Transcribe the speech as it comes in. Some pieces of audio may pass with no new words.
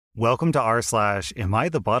Welcome to r/Am I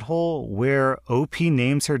the Butthole, where OP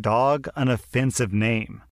names her dog an offensive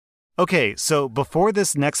name. Okay, so before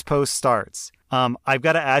this next post starts, I've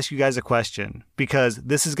got to ask you guys a question, because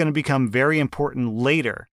this is going to become very important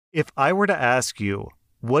later. If I were to ask you,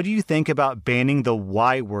 what do you think about banning the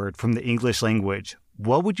Y word from the English language?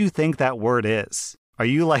 What would you think that word is? Are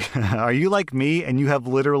you like me and you have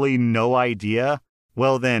literally no idea?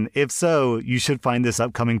 Well then, if so, you should find this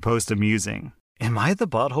upcoming post amusing. Am I the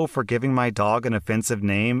butthole for giving my dog an offensive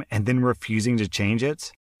name and then refusing to change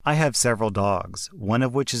it? I have several dogs, one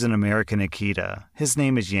of which is an American Akita. His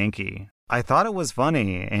name is Yankee. I thought it was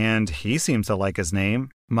funny, and he seems to like his name.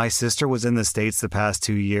 My sister was in the States the past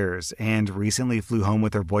 2 years and recently flew home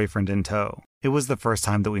with her boyfriend in tow. It was the first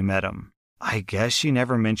time that we met him. I guess she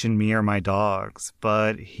never mentioned me or my dogs,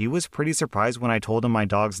 but he was pretty surprised when I told him my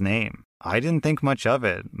dog's name. I didn't think much of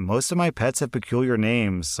it. Most of my pets have peculiar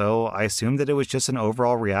names, so I assumed that it was just an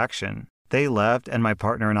overall reaction. They left and my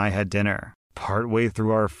partner and I had dinner. Partway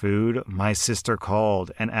through our food, my sister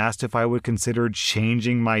called and asked if I would consider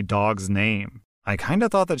changing my dog's name. I kinda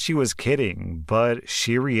thought that she was kidding, but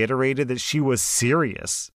she reiterated that she was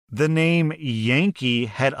serious. The name Yankee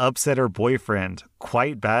had upset her boyfriend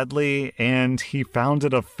quite badly, and he found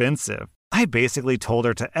it offensive. I basically told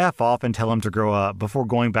her to F off and tell him to grow up before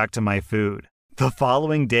going back to my food. The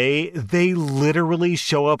following day, they literally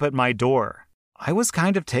show up at my door. I was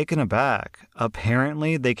kind of taken aback.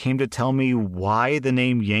 Apparently, they came to tell me why the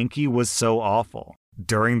name Yankee was so awful.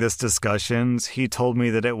 During this discussions, he told me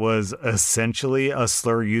that it was essentially a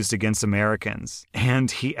slur used against Americans, and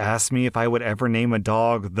he asked me if I would ever name a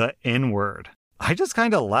dog the N-word. I just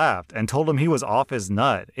kind of laughed and told him he was off his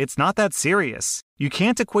nut. It's not that serious. You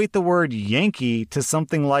can't equate the word Yankee to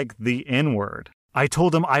something like the N-word. I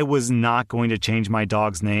told him I was not going to change my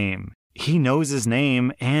dog's name. He knows his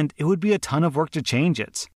name, and it would be a ton of work to change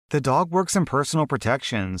it. The dog works in personal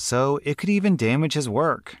protection, so it could even damage his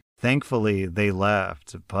work. Thankfully, they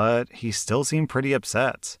left, but he still seemed pretty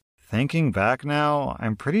upset. Thinking back now,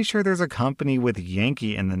 I'm pretty sure there's a company with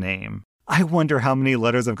Yankee in the name. I wonder how many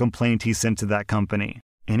letters of complaint he sent to that company.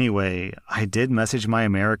 Anyway, I did message my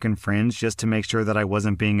American friends just to make sure that I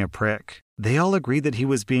wasn't being a prick. They all agreed that he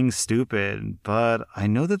was being stupid, but I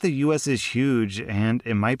know that the US is huge and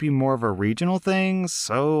it might be more of a regional thing,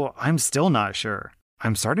 so I'm still not sure.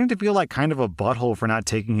 I'm starting to feel like kind of a butthole for not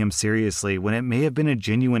taking him seriously when it may have been a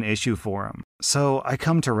genuine issue for him. So I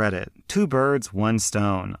come to Reddit. 2 birds, 1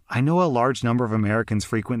 stone. I know a large number of Americans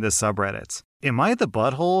frequent this subreddit. Am I the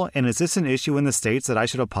butthole, and is this an issue in the States that I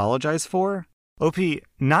should apologize for? OP,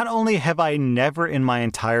 not only have I never in my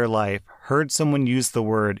entire life heard someone use the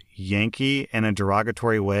word Yankee in a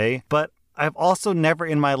derogatory way, but I've also never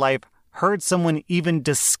in my life heard someone even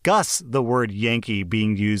discuss the word Yankee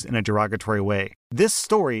being used in a derogatory way. This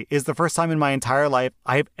story is the first time in my entire life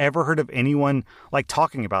I've ever heard of anyone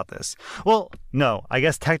talking about this. Well, no, I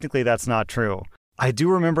guess technically that's not true. I do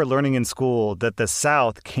remember learning in school that the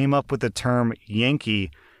South came up with the term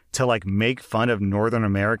Yankee to make fun of Northern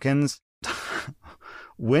Americans.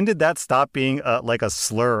 When did that stop being a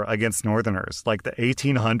slur against Northerners? Like the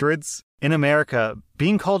 1800s? In America,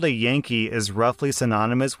 being called a Yankee is roughly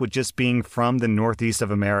synonymous with just being from the Northeast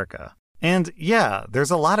of America. And yeah,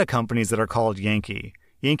 there's a lot of companies that are called Yankee.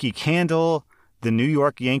 Yankee Candle, the New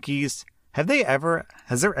York Yankees. Has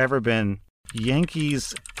there ever been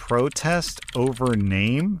Yankees protest over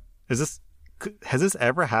name? Has this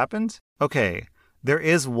ever happened? Okay. There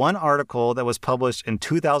is one article that was published in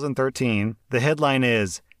 2013. The headline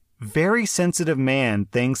is, Very sensitive man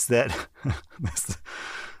thinks that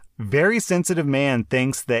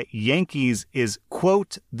Yankees is,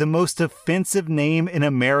 quote, the most offensive name in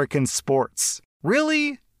American sports.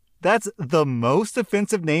 Really? That's the most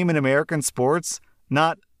offensive name in American sports?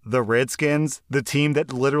 Not the Redskins, the team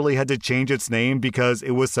that literally had to change its name because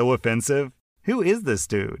it was so offensive? Who is this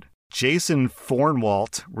dude? Jason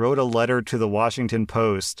Fornwalt wrote a letter to the Washington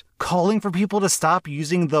Post calling for people to stop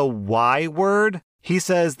using the Y word. He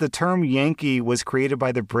says the term Yankee was created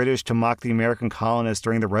by the British to mock the American colonists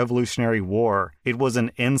during the Revolutionary War. It was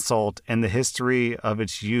an insult, and the history of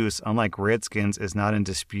its use, unlike Redskins, is not in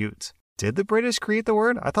dispute. Did the British create the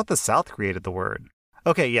word? I thought the South created the word.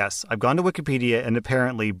 Okay, yes, I've gone to Wikipedia, and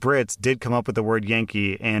apparently Brits did come up with the word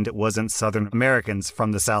Yankee, and it wasn't Southern Americans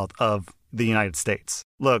from the South of the United States.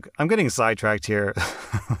 Look, I'm getting sidetracked here.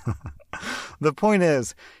 The point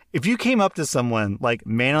is, if you came up to someone like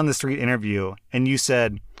man on the street interview and you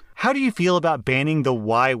said, how do you feel about banning the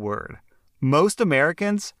Y word? Most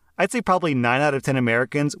Americans, I'd say probably 9 out of 10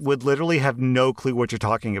 Americans would literally have no clue what you're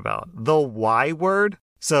talking about. The Y word?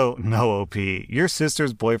 So, no, OP, your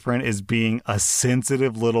sister's boyfriend is being a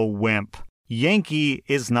sensitive little wimp. Yankee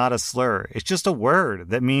is not a slur. It's just a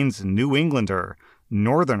word that means New Englander,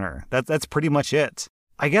 Northerner. That's pretty much it.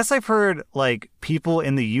 I guess I've heard, people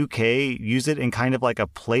in the UK use it in kind of like a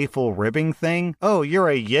playful ribbing thing. Oh, you're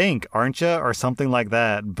a Yank, aren't you? Or something like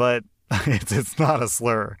that. But it's not a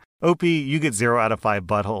slur. OP, you get 0 out of 5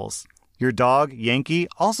 buttholes. Your dog, Yankee,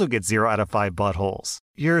 also gets 0 out of 5 buttholes.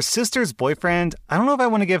 Your sister's boyfriend, I don't know if I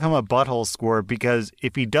want to give him a butthole score because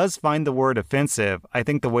if he does find the word offensive, I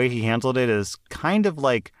think the way he handled it is kind of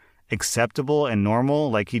acceptable and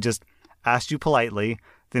normal. He just asked you politely,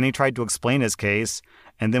 then he tried to explain his case,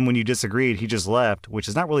 and then when you disagreed, he just left, which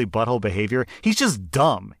is not really butthole behavior. He's just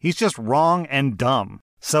dumb. He's just wrong and dumb.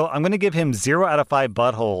 So I'm going to give him 0 out of 5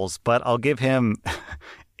 buttholes, but I'll give him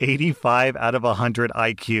 85 out of 100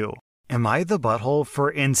 IQ. Am I the butthole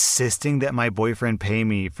for insisting that my boyfriend pay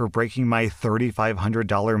me for breaking my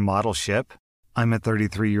 $3,500 model ship? I'm a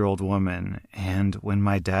 33-year-old woman, and when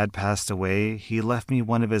my dad passed away, he left me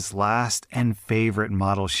one of his last and favorite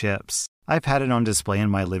model ships. I've had it on display in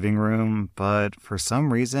my living room, but for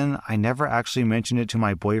some reason, I never actually mentioned it to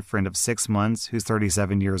my boyfriend of 6 months who's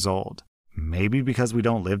 37 years old. Maybe because we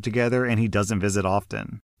don't live together and he doesn't visit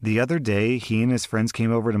often. The other day, he and his friends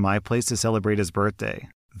came over to my place to celebrate his birthday.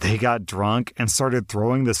 They got drunk and started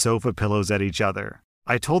throwing the sofa pillows at each other.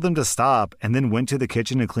 I told them to stop and then went to the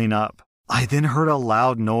kitchen to clean up. I then heard a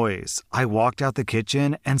loud noise. I walked out the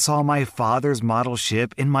kitchen and saw my father's model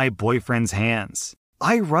ship in my boyfriend's hands.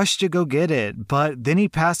 I rushed to go get it, but then he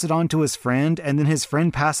passed it on to his friend and then his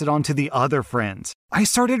friend passed it on to the other friend. I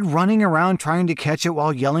started running around trying to catch it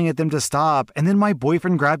while yelling at them to stop, and then my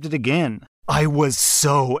boyfriend grabbed it again. I was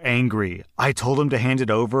so angry. I told him to hand it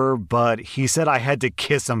over, but he said I had to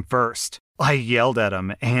kiss him first. I yelled at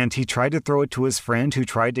him, and he tried to throw it to his friend who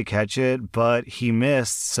tried to catch it, but he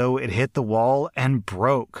missed, so it hit the wall and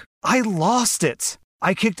broke. I lost it.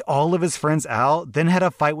 I kicked all of his friends out, then had a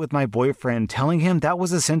fight with my boyfriend, telling him that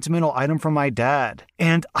was a sentimental item from my dad.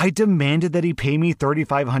 And I demanded that he pay me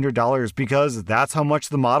 $3,500 because that's how much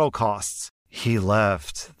the model costs. He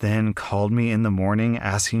left, then called me in the morning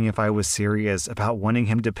asking if I was serious about wanting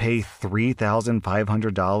him to pay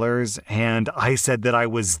 $3,500, and I said that I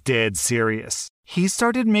was dead serious. He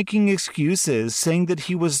started making excuses, saying that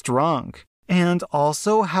he was drunk, and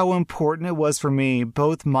also how important it was for me,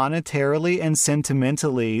 both monetarily and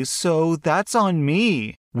sentimentally, so that's on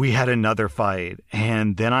me. We had another fight,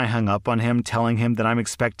 and then I hung up on him telling him that I'm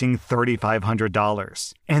expecting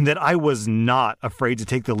 $3,500, and that I was not afraid to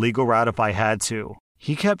take the legal route if I had to.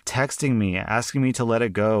 He kept texting me, asking me to let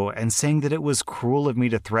it go, and saying that it was cruel of me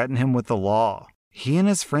to threaten him with the law. He and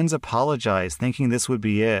his friends apologized, thinking this would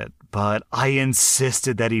be it, but I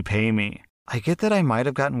insisted that he pay me. I get that I might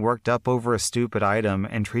have gotten worked up over a stupid item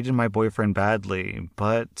and treated my boyfriend badly,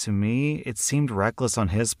 but to me, it seemed reckless on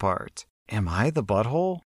his part. Am I the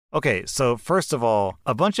butthole? Okay, so first of all,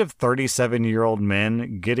 a bunch of 37-year-old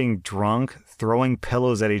men getting drunk, throwing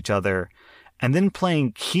pillows at each other, and then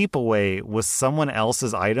playing keep away with someone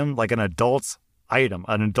else's item, like an adult's item,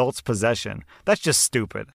 an adult's possession. That's just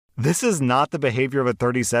stupid. This is not the behavior of a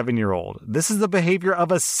 37-year-old. This is the behavior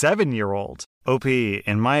of a 7-year-old. OP,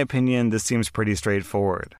 in my opinion, this seems pretty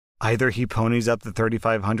straightforward. Either he ponies up the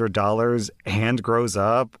 $3,500 and grows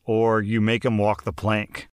up, or you make him walk the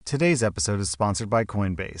plank. Today's episode is sponsored by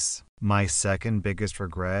Coinbase. My second biggest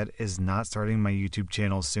regret is not starting my YouTube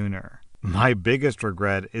channel sooner. My biggest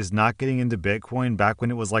regret is not getting into Bitcoin back when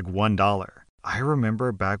it was like $1. I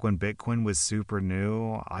remember back when Bitcoin was super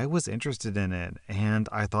new, I was interested in it and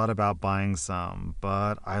I thought about buying some,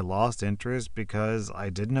 but I lost interest because I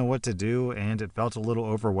didn't know what to do and it felt a little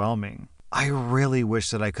overwhelming. I really wish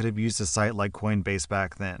that I could have used a site like Coinbase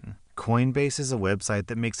back then. Coinbase is a website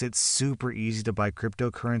that makes it super easy to buy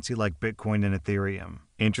cryptocurrency like Bitcoin and Ethereum.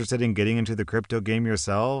 Interested in getting into the crypto game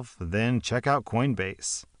yourself? Then check out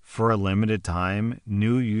Coinbase. For a limited time,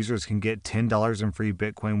 new users can get $10 in free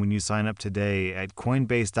Bitcoin when you sign up today at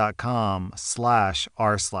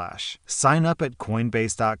coinbase.com/r/. Sign up at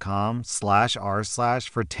coinbase.com/r/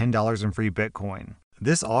 for $10 in free Bitcoin.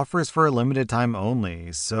 This offer is for a limited time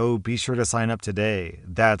only, so be sure to sign up today.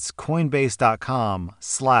 That's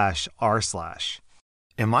coinbase.com/r/.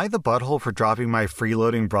 Am I the butthole for dropping my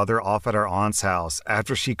freeloading brother off at our aunt's house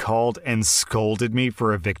after she called and scolded me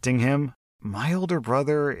for evicting him? My older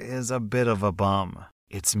brother is a bit of a bum.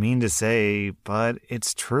 It's mean to say, but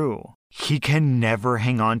it's true. He can never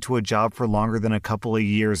hang on to a job for longer than a couple of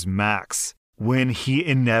years max. when he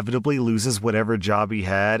inevitably loses whatever job he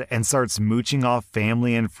had and starts mooching off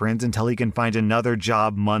family and friends until he can find another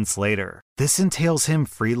job months later. This entails him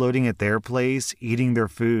freeloading at their place, eating their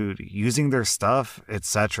food, using their stuff,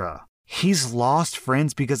 etc. He's lost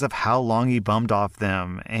friends because of how long he bummed off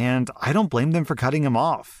them, and I don't blame them for cutting him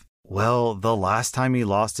off. Well, the last time he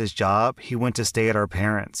lost his job, he went to stay at our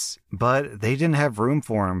parents', but they didn't have room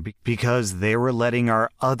for him because they were letting our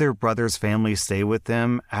other brother's family stay with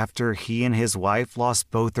them after he and his wife lost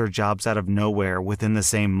both their jobs out of nowhere within the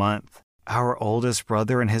same month. Our oldest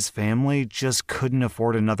brother and his family just couldn't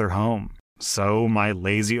afford another home, so my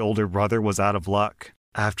lazy older brother was out of luck.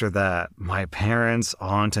 After that, my parents,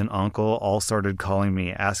 aunt, and uncle all started calling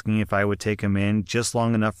me, asking if I would take him in just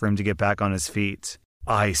long enough for him to get back on his feet.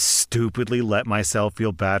 I stupidly let myself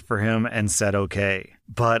feel bad for him and said okay,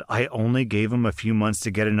 but I only gave him a few months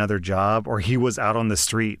to get another job or he was out on the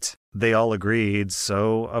street. They all agreed,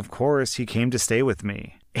 so of course he came to stay with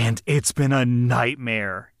me. And it's been a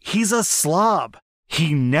nightmare. He's a slob.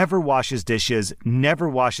 He never washes dishes, never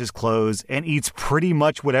washes clothes, and eats pretty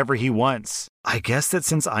much whatever he wants. I guess that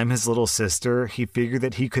since I'm his little sister, he figured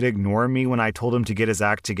that he could ignore me when I told him to get his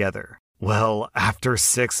act together. Well, after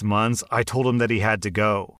 6 months, I told him that he had to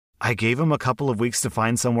go. I gave him a couple of weeks to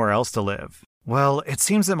find somewhere else to live. Well, it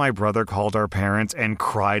seems that my brother called our parents and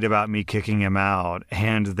cried about me kicking him out,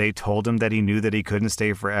 and they told him that he knew that he couldn't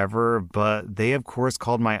stay forever, but they of course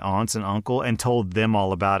called my aunts and uncle and told them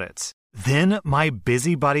all about it. Then my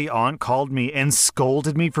busybody aunt called me and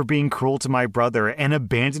scolded me for being cruel to my brother and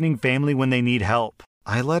abandoning family when they need help.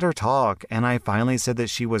 I let her talk, and I finally said that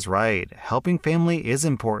she was right. Helping family is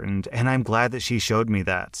important, and I'm glad that she showed me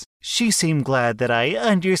that. She seemed glad that I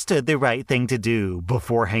understood the right thing to do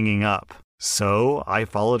before hanging up. So I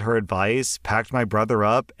followed her advice, packed my brother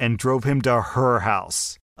up, and drove him to her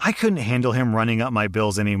house. I couldn't handle him running up my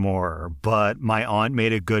bills anymore, but my aunt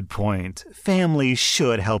made a good point. Families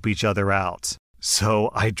should help each other out. So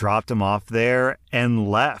I dropped him off there and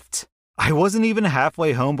left. I wasn't even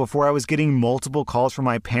halfway home before I was getting multiple calls from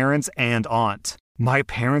my parents and aunt. My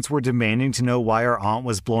parents were demanding to know why our aunt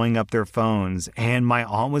was blowing up their phones, and my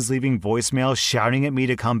aunt was leaving voicemails shouting at me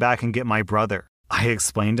to come back and get my brother. I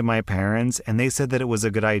explained to my parents, and they said that it was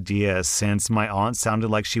a good idea since my aunt sounded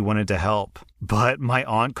like she wanted to help. But my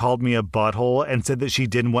aunt called me a butthole and said that she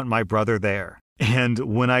didn't want my brother there. And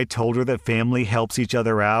when I told her that family helps each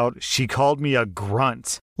other out, she called me a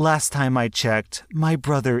grunt. Last time I checked, my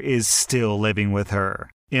brother is still living with her.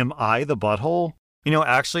 Am I the butthole? You know,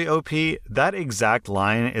 actually, OP, that exact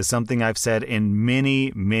line is something I've said in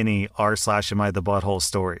many r/Am I the Butthole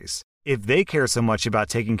stories. If they care so much about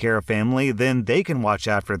taking care of family, then they can watch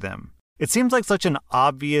after them. It seems like such an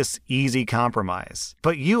obvious, easy compromise.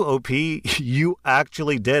 But you, OP, you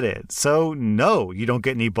actually did it. So no, you don't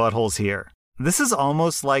get any buttholes here. This is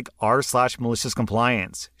almost like r/malicious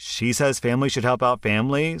compliance. She says family should help out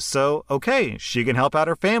family, so okay, she can help out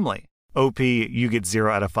her family. OP, you get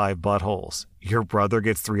 0 out of 5 buttholes. Your brother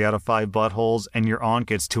gets 3 out of 5 buttholes, and your aunt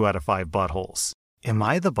gets 2 out of 5 buttholes. Am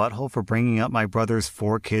I the butthole for bringing up my brother's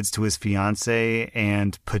 4 kids to his fiancée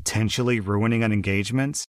and potentially ruining an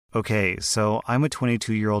engagement? Okay, so I'm a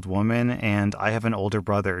 22-year-old woman, and I have an older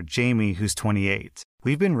brother, Jamie, who's 28.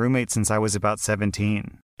 We've been roommates since I was about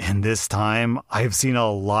 17. And this time, I've seen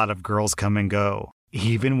a lot of girls come and go,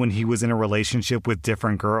 even when he was in a relationship with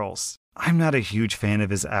different girls. I'm not a huge fan of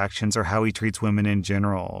his actions or how he treats women in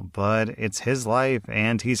general, but it's his life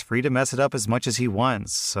and he's free to mess it up as much as he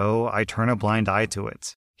wants, so I turn a blind eye to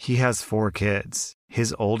it. He has 4 kids.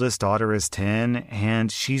 His oldest daughter is 10,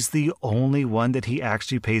 and she's the only one that he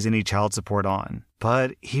actually pays any child support on.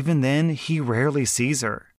 But even then, he rarely sees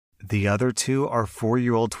her. The other 2 are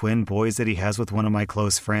 4-year-old twin boys that he has with one of my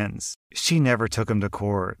close friends. She never took them to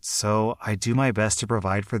court, so I do my best to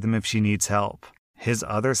provide for them if she needs help. His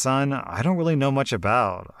other son, I don't really know much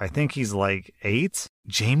about. I think he's like 8.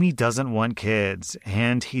 Jamie doesn't want kids,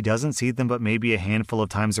 and he doesn't see them but maybe a handful of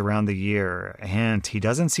times around the year, and he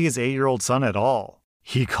doesn't see his 8-year-old son at all.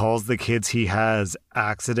 He calls the kids he has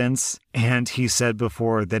accidents, and he said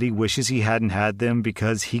before that he wishes he hadn't had them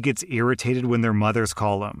because he gets irritated when their mothers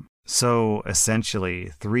call him. So,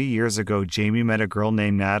 essentially, 3 years ago, Jamie met a girl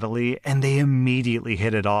named Natalie, and they immediately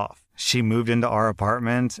hit it off. She moved into our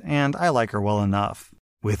apartment, and I like her well enough.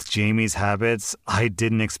 With Jamie's habits, I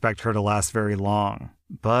didn't expect her to last very long.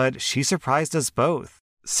 But she surprised us both.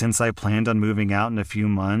 Since I planned on moving out in a few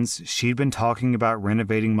months, she'd been talking about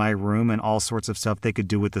renovating my room and all sorts of stuff they could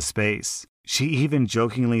do with the space. She even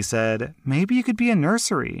jokingly said, "Maybe it could be a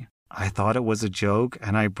nursery." I thought it was a joke,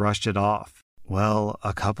 and I brushed it off. Well,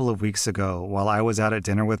 a couple of weeks ago, while I was out at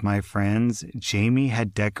dinner with my friends, Jamie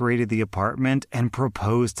had decorated the apartment and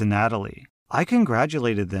proposed to Natalie. I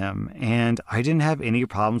congratulated them, and I didn't have any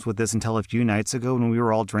problems with this until a few nights ago when we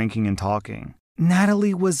were all drinking and talking.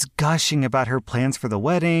 Natalie was gushing about her plans for the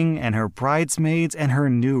wedding and her bridesmaids and her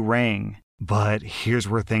new ring. But here's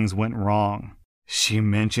where things went wrong. She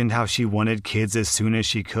mentioned how she wanted kids as soon as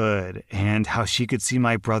she could, and how she could see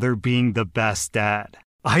my brother being the best dad.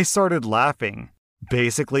 I started laughing.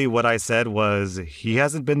 Basically, what I said was, he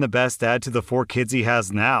hasn't been the best dad to the 4 kids he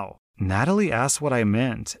has now. Natalie asked what I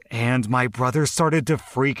meant, and my brother started to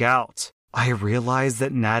freak out. I realized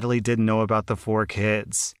that Natalie didn't know about the 4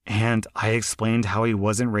 kids, and I explained how he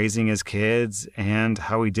wasn't raising his kids, and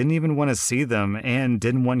how he didn't even want to see them and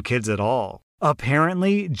didn't want kids at all.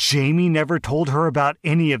 Apparently, Jamie never told her about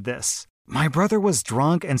any of this. My brother was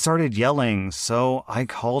drunk and started yelling, so I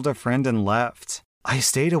called a friend and left. I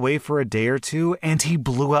stayed away for a day or two, and he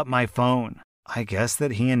blew up my phone. I guess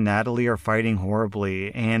that he and Natalie are fighting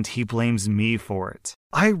horribly, and he blames me for it.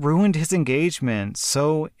 I ruined his engagement,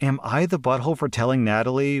 so am I the butthole for telling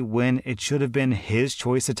Natalie when it should have been his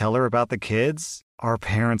choice to tell her about the kids? Our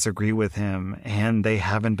parents agree with him, and they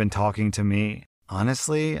haven't been talking to me.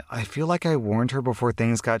 Honestly, I feel like I warned her before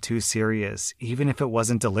things got too serious, even if it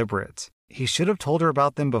wasn't deliberate. He should have told her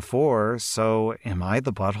about them before, so am I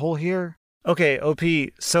the butthole here? Okay, OP,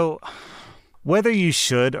 so whether you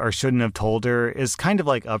should or shouldn't have told her is kind of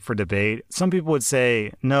like up for debate. Some people would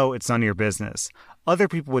say, no, it's none of your business. Other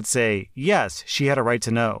people would say, yes, she had a right to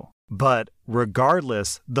know. But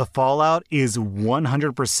regardless, the fallout is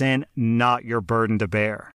 100% not your burden to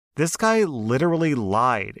bear. This guy literally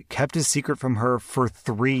lied, kept his secret from her for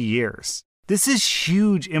 3 years. This is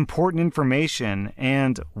huge, important information,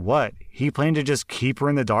 and what? He planned to just keep her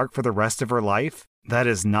in the dark for the rest of her life? That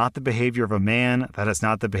is not the behavior of a man, that is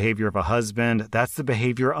not the behavior of a husband, that's the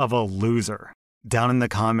behavior of a loser. Down in the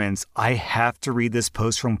comments, I have to read this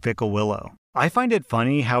post from Fickle Willow. I find it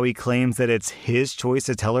funny how he claims that it's his choice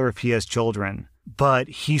to tell her if he has children, but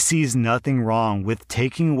he sees nothing wrong with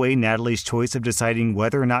taking away Natalie's choice of deciding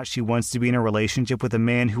whether or not she wants to be in a relationship with a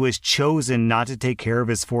man who has chosen not to take care of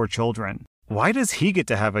his 4 children. Why does he get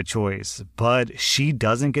to have a choice, but she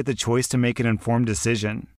doesn't get the choice to make an informed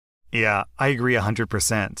decision? Yeah, I agree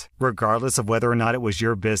 100%. Regardless of whether or not it was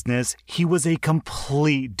your business, he was a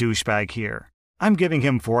complete douchebag here. I'm giving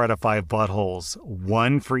him 4 out of 5 buttholes,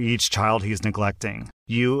 1 for each child he's neglecting.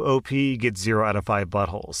 You, OP, get 0 out of 5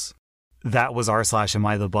 buttholes. That was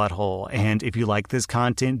r/AmITheA butthole, and if you like this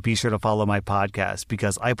content, be sure to follow my podcast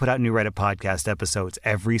because I put out new Reddit podcast episodes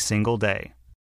every single day.